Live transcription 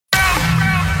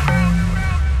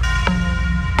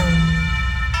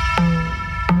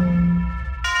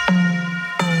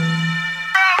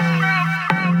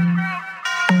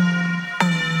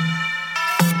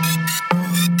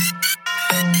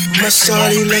My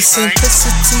shawty love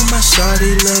simplicity, my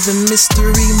shawty loving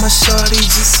mystery. My shawty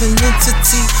just an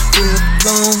entity with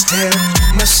long hair.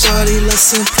 My shawty love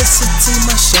simplicity,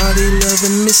 my shawty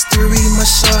loving mystery. My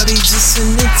shawty just an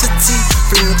entity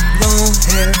with long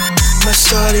hair. My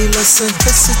shawty love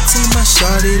simplicity, my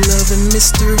shawty loving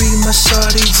mystery. My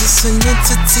shawty just an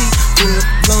entity with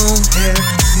long hair.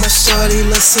 My shawty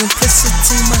love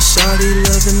simplicity, my shawty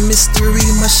loving mystery.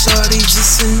 My shawty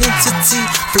just an entity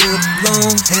with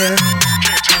long hair.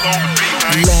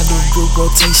 Lateral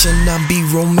rotation, I be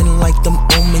roaming like them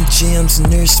omen gems.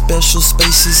 Near special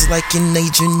spaces like an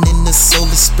agent in the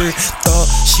solar spirit. Thought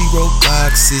she wrote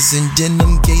boxes and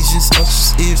denim gauges,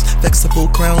 usher's ears, flexible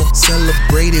crown,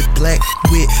 celebrated black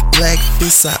with black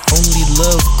fists. I only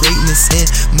love greatness and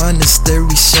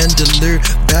monastery chandelier.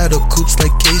 Battle coops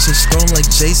like Cajun, strong like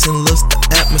Jason, loves the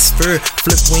atmosphere.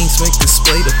 Flip wings make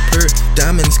display the purr.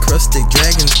 Diamonds crusted,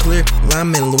 dragons clear.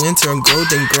 Lyman, winter,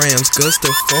 golden grams, gust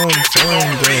of foreign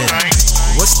brand.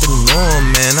 What's the norm,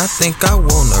 man? I think I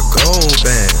want a gold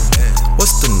band.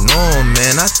 What's the norm,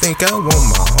 man? I think I want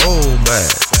my whole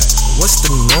bag. What's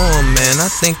the norm, man? I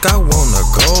think I want a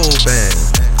gold band.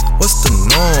 What's the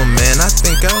norm, man? I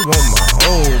think I want my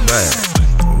whole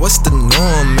bag. What's the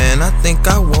norm, man? I think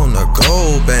I want a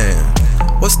gold band.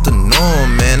 What's the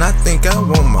norm, man? I think I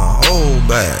want my whole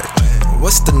bag.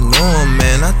 What's the norm,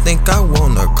 man? I think I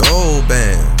want a gold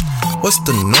band. What's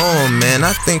the norm, man?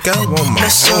 I think I want my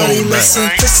shawty love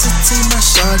simplicity, my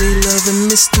shawty loving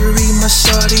mystery. My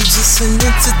shawty just an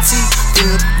entity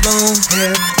with long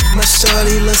hair. My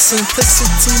shawty love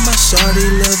simplicity, my shawty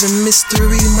loving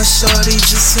mystery. My shawty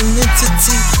just an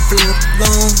entity with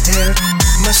long hair.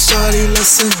 My shawty love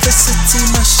simplicity,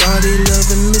 my shawty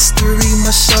loving mystery. My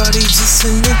shawty just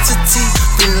an entity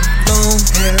with long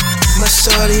hair. My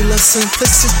shawty love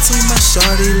simplicity, my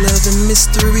shawty loving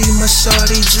mystery. My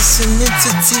shawty just an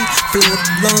entity with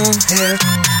long hair.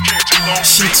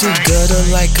 She too gutter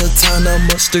like a ton of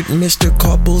mustard, Mr.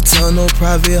 Carpal Tunnel.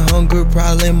 Private hunger,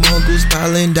 prowling mongoose,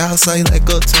 piling outside like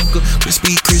a tongue.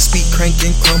 Crispy,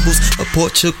 cranking crumbles. A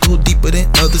Portugal deeper than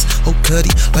others. Oh,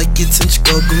 cutty like it's in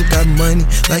struggle. Got money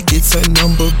like it's a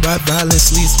number. By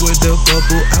violence leads with a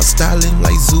bubble. Out styling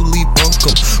like Zuli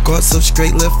Bunkum. Guards up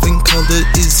straight, left in color.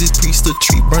 Is it priest or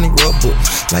tree burning rubble?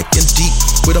 Like in deep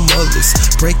with a mullis.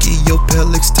 Breaking your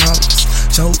pelix tolerance.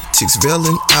 Chotix,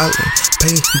 Velen Island.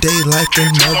 Payday like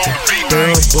another.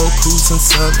 Durable cruising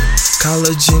southern.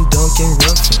 Collagen dunking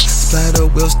roughing. Splatter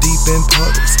wheels deep in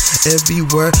puddles.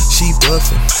 Everywhere she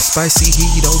buffing. Spicy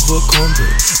heat over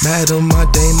cornbread. Madam, my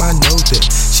dame, I know that.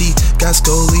 She got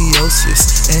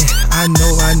scoliosis. And I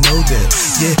know that.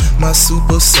 Yeah, my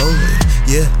super solid.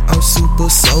 Yeah, I'm super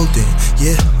solid.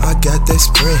 Yeah, I got that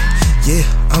spread. Yeah,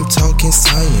 I'm talking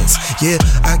science. Yeah,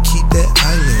 I keep that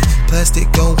island. Plastic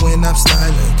on when I'm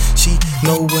styling. She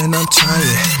know when I'm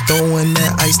trying. Throwing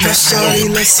that ice. My shawty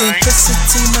love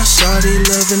simplicity. My shawty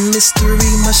loving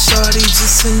mystery. My shawty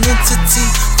just an entity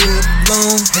with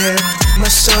long hair. My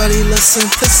shawty love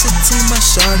simplicity. My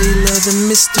shawty loving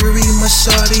mystery. My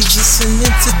shawty just an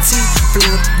entity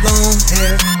with long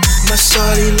hair. My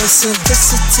shawty love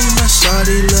simplicity. My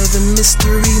shawty loving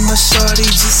mystery. My shawty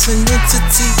just an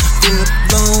entity with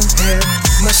long hair.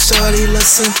 My shawty love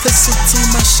simplicity.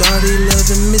 My shawty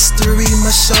loving mystery.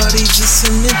 My shawty just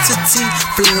an entity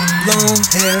with long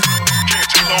hair.